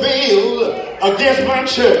not prevail against my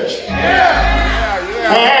church.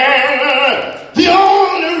 And the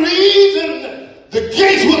only reason the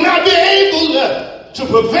gates will not be able to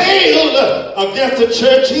prevail against the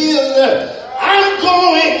church is I'm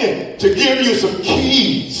going to give you some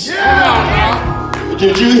keys.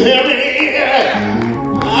 Did you hear me?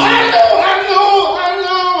 I know.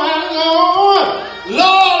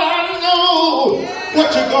 Lord, I know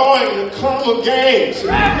what you're going to come against.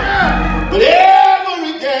 But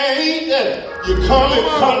every gate you come in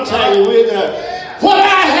contact with, what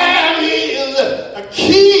I have is a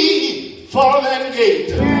key for that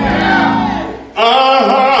gate.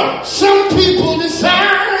 Some people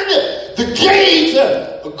decide the gates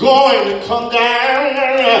are going to come down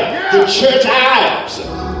the church aisles.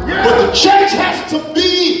 But the church has to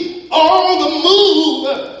be on the move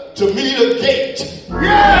to meet a gate.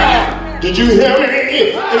 Did you hear me?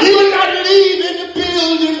 If you will not leave in the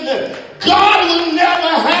building, God will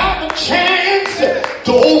never have a chance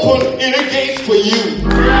to open any gates for you.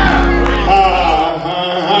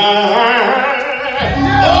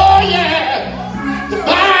 Oh yeah. The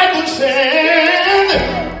Bible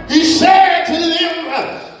said, he said to them,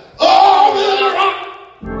 oh, the rock,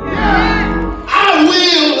 I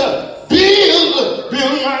will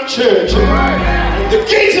build my church. And the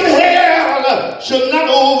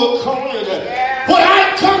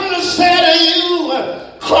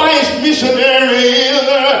missionary is,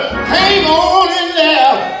 hang on in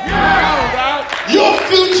there. Your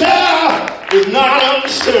future is not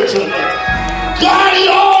uncertain. God has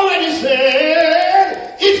already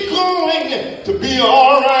said it's going to be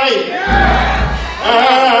all right.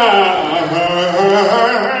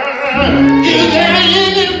 Is there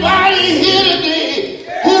anybody here today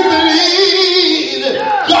who believes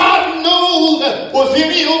God knows what's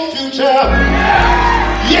in your future?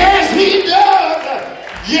 Yes, He does.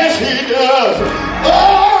 Yes, He does.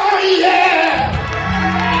 Oh, yeah.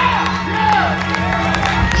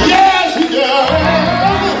 Yes, He does.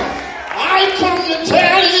 I come to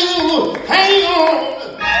tell you, hang on.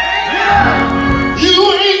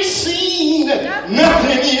 You ain't seen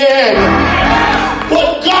nothing yet.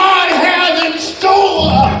 What God has in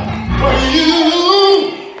store for you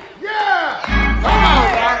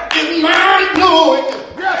is mind-blowing.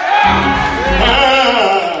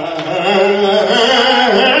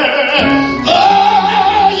 Oh,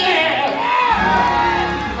 yeah.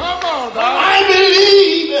 I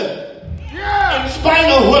believe, in spite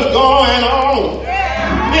of what's going on,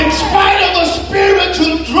 in spite of a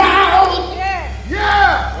spiritual drought,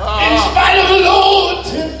 in spite of low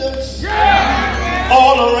attendance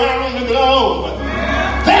all around the globe,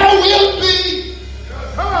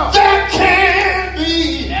 there can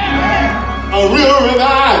be a real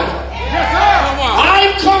revival.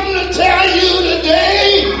 I've come to tell you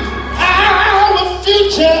today, our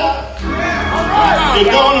future is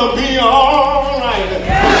going to be all right.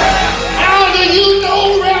 How do you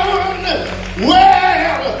know, Reverend?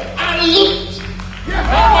 Well, I looked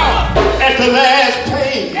at the last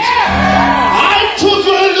page. I took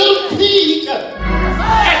a little peek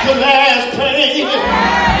at the last page.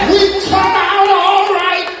 We come out all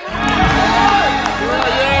right.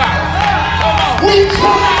 We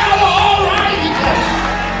come out all right.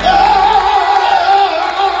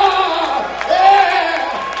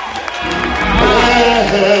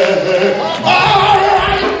 All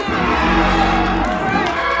right.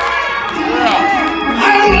 I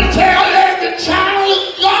want to tell every child of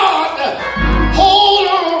God, hold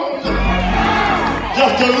on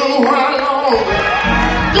just a little while longer.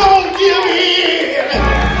 Don't give in.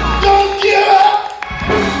 Don't give up.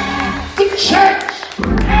 The church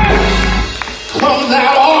comes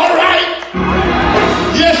out all right.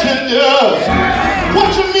 Yes, it does. What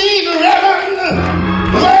you mean, Reverend?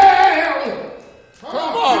 Well,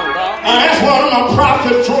 Come on, Doc. I asked one of my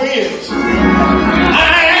prophet friends. I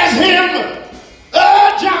asked him,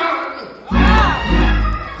 John,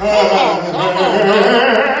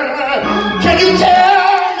 can you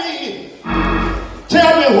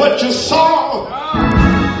tell me what you saw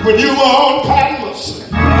when you were on Patmos?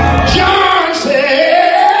 John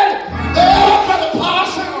said, oh, Brother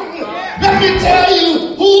Parson, let me tell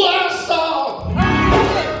you who I saw.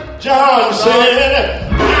 John said,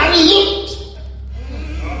 I looked,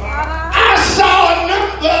 I saw a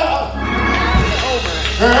number.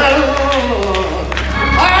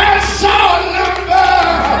 I saw a number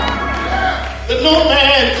that no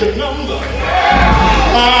man could number.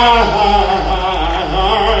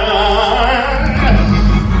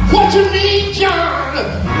 What you mean, John?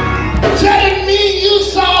 Telling me you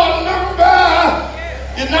saw a number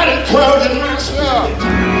is not encouraging my spirit.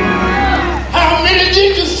 How many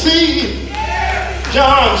did you see?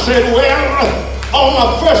 John said, well, on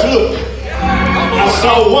my first look, I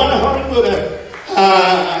saw 100. I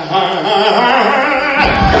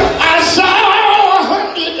saw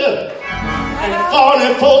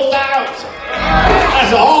 144,000. I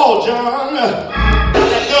said, oh, John,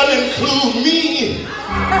 that doesn't include me.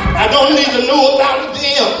 I don't need to know about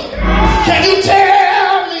them. Can you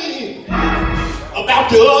tell me about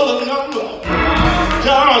the other number?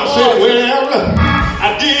 John said, well,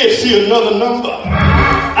 I did see another number.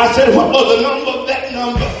 I said, what was the number of that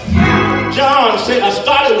number? John said, I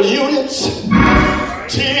started with units,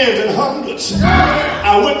 tens and hundreds.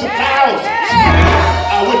 I went to thousands.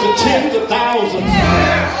 I went to tens of thousands.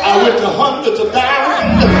 I went to hundreds of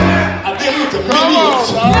thousands. I then went to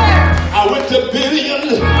millions. I went to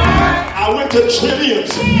billions. I went to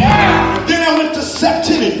trillions. And then I went to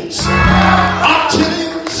septillions,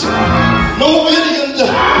 octillions, nobillions,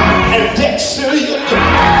 and dexillions.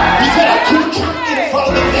 He said I couldn't count any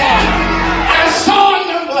further than that. I saw a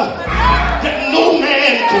number that no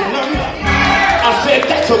man could number. I said,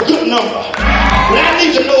 that's a good number, but I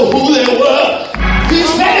need to know who they were. He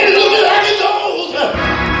said, it looked like those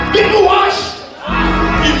been washed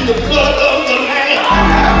in the blood of the Lamb.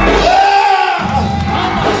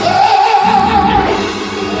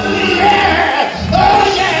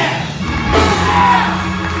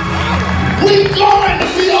 We're going to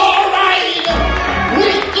be all right.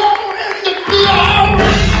 We're going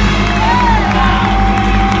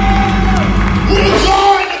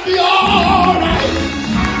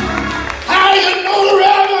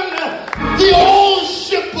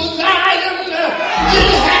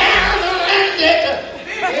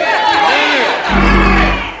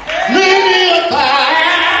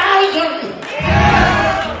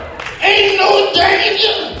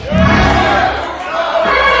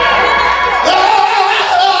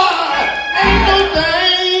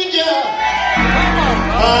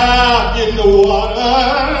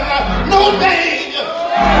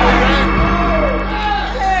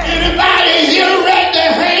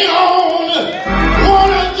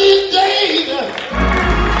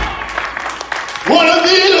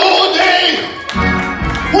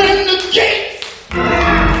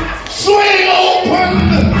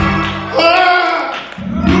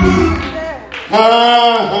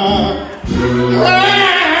Oh,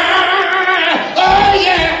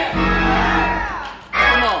 yeah.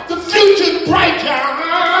 The future's bright,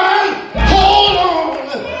 John. Hold on.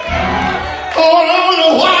 Hold on a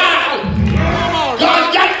while.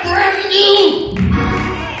 God's got brand new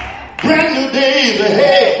days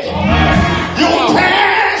ahead. Your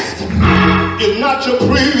past is not your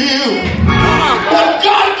preview. What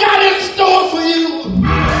God got in store for you.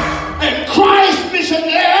 And Christ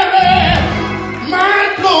missionary,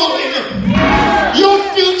 mind blowing. Your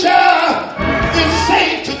future is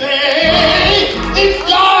safe today. In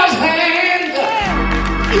God's hands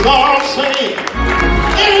is all I'm saying.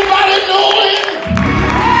 Anybody know him?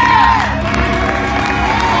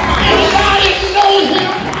 Anybody know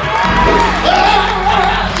him?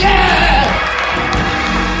 Yeah.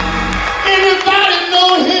 Anybody know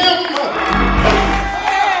him?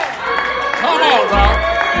 Come on, Rob.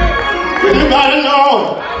 Anybody know?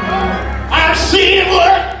 I've seen him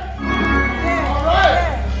work.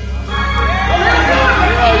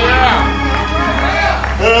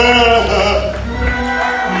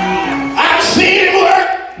 I've seen him work.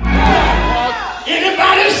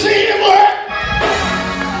 Anybody seen him work?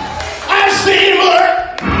 I've seen him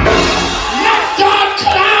work. Knocked dark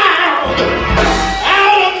cloud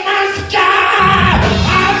out of my sky.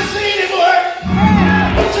 I've seen him work.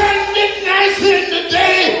 Turned midnights into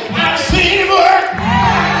day. I've seen him work.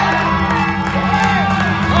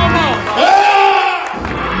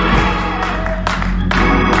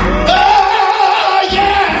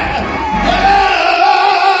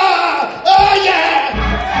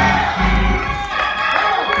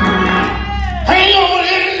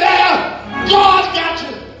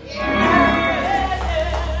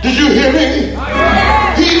 Did you hear me?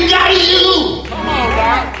 He got you. Come on,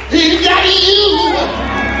 Doc. He got you.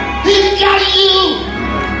 He got you.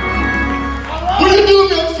 Will you do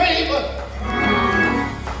me a favor?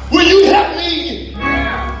 Will you help me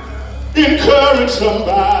encourage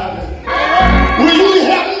somebody? Will you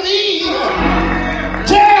help me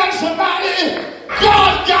tell somebody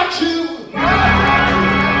God got you?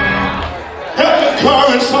 Help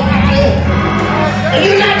encourage somebody. And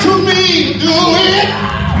you're not too mean to do it.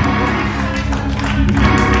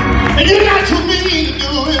 And you're not too mean to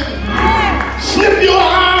do it. Slip your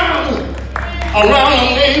arm around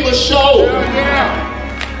a neighbor's shoulder.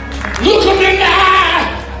 Look him in the eye.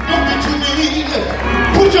 Don't be too mean.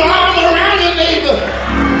 Put your arm around your neighbor.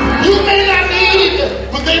 You may not need it,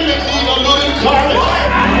 but they may need a little encouragement.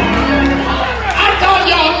 I thought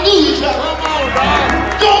y'all knew each other.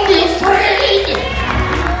 Don't be afraid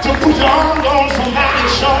to put your arms on somebody's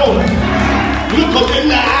shoulder. Look up in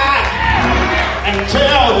the eye and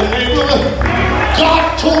tell the neighbor,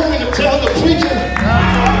 God told me to tell the preacher,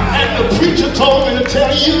 and the preacher told me to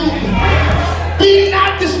tell you, be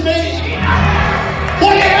not dismayed.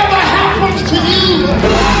 Whatever happens to you,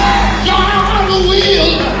 God will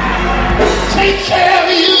take care of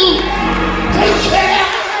you. Take care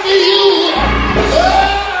of you.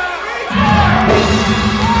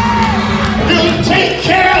 He'll take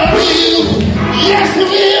care of you. Yes, he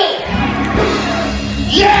will.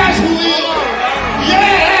 Yes, he will.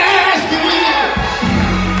 Yes, he will.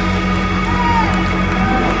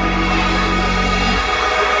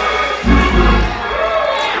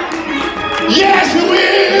 Yes, he will.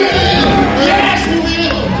 Yes, he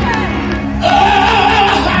will.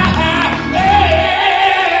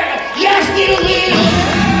 Yes, he will.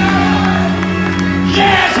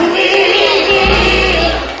 Yes, he will.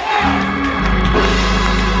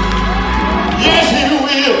 Yes, he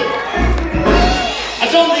will. I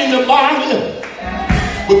don't mean to bother you,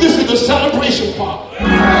 but this is the celebration part.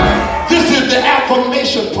 This is the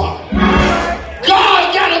affirmation part.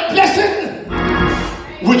 God got a blessing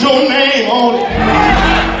with your name on it.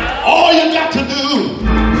 All you got to do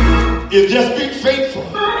is just be faithful.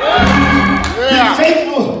 Be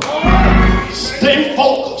faithful. Stay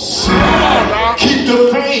focused. Keep the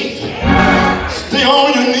faith. Stay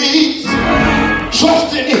on your knees.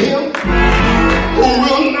 Trust in him who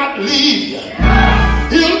will not leave you.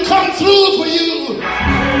 He'll come through for you.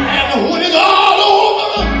 And when it's all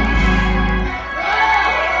over,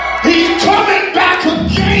 he's coming back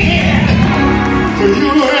again for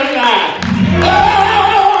you and I. Oh,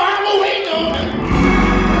 I'm waiting on him.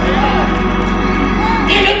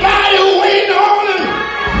 Anybody waiting on him?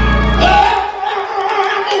 Oh,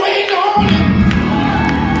 I'm waiting on him.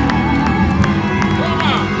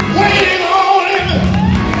 Waiting on him.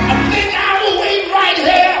 I think I will wait right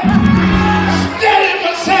here. Steady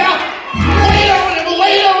myself. Wait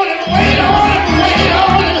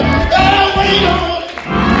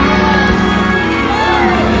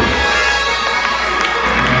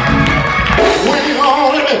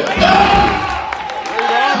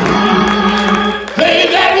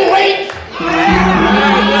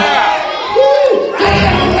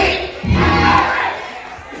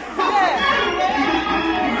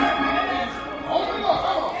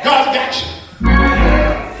God got you.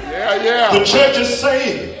 Yeah. The church is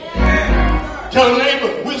saved. Tell the neighbor,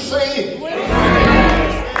 we're saved.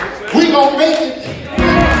 We're going to make it.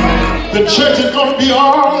 The church is going to be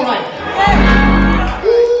all right.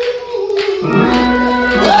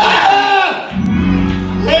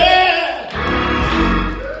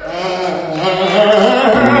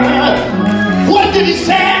 What did he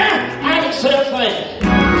say? I didn't say a thing.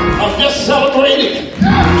 I'm just celebrating.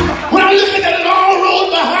 When I look at that long road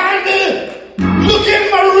behind me, look in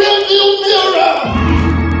my rearview mirror.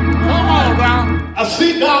 Come on, Doc. I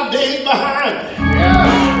see dark days behind me.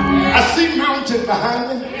 I see mountains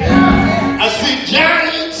behind me. I see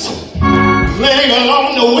giants laying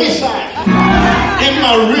along the wayside in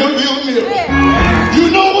my rearview mirror. You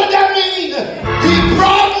know what that means? He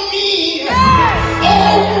brought me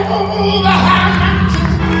over the high mountains,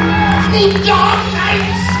 through dark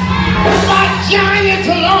nights, by giants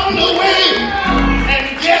along the way. And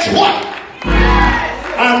guess what?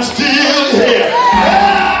 I'm still here.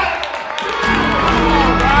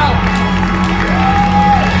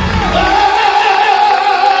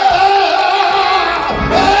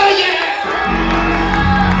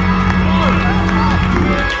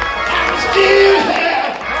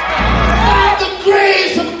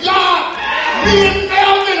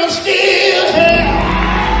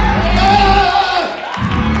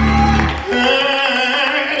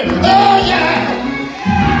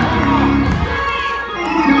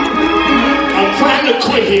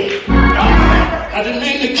 Quit here. I didn't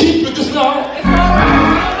mean to keep it this long.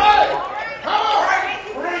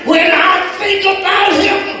 When I think about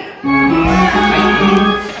him,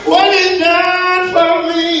 what he's done for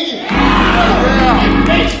me, it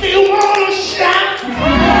makes me want to shout.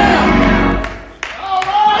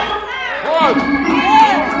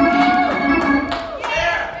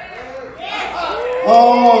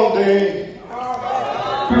 All day.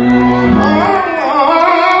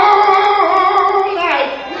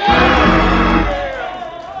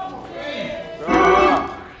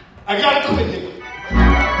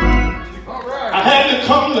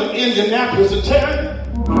 Indianapolis to tell you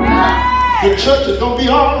the church is going to be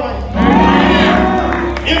all right.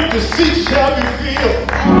 Empty seats shall be filled.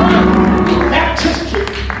 Baptistry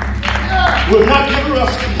will not get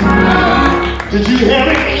rusty. Did you hear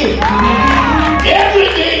me? Every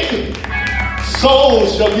day souls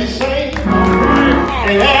shall be saved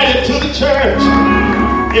and added to the church.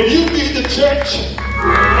 If you be the church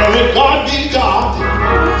and let God be God,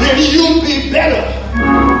 then you'll be better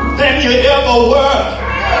than you ever were.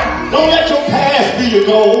 Don't let your past be your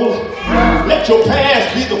goal. Let your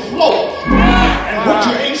past be the flow. And what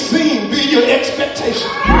you ain't seen be your expectation.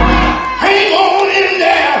 Hang on in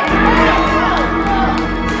there.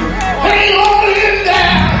 Hang on in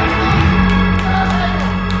there.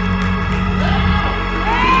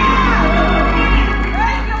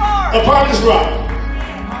 Upon this rock,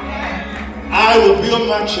 I will build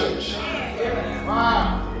my church.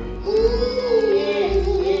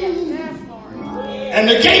 And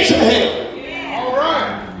the gates of hell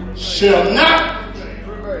shall not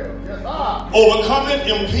overcome it,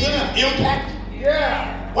 impede it, impact it.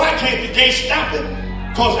 Why can't the gate stop it?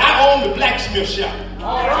 Because I own the blacksmith shop. Come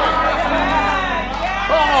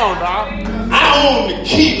on, Doc. I own the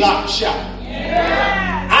key lock shop.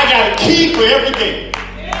 I got a key for every gate.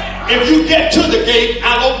 If you get to the gate,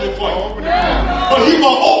 I'll open it for you. But he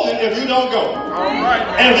won't open it if you don't go.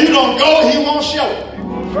 And if you don't go, he won't show it.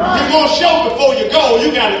 He won't show before you go. You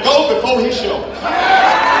got to go before he shows.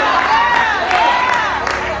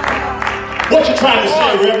 What you trying to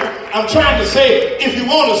say, Reverend? I'm trying to say, if you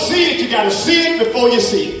want to see it, you got to see it before you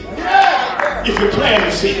see it. If you plan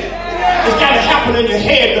to see it. It's got to happen in your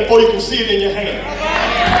head before you can see it in your hand.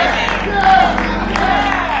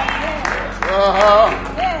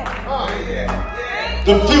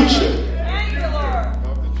 The future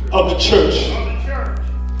of the church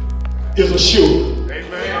is assured.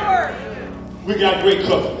 We got great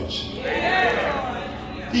coverage.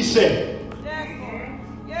 He said,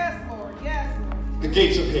 the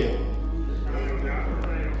gates of hell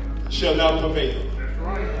shall not prevail.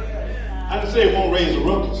 I didn't say it won't raise a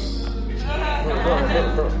ruckus.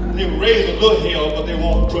 They will raise a little hell, but they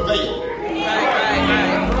won't prevail.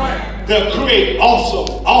 They'll create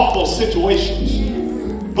awful situations,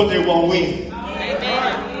 but they won't win.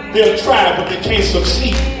 They'll try, but they can't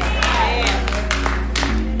succeed.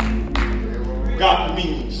 God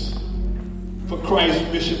means for Christ's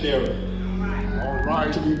missionary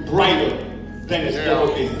to be brighter than it's ever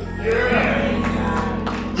been.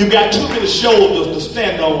 You got too many shoulders to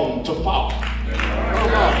stand on to fall.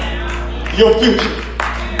 Your future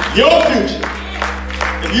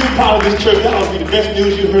If you're part of this church, that ought to be the best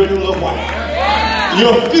news you heard in a little while.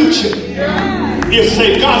 Your future is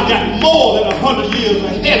safe. God's got more than 100 years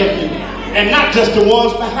ahead of you, and not just the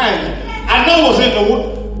ones behind you. I know what's in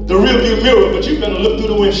the rearview mirror, but you better look through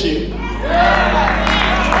the windshield.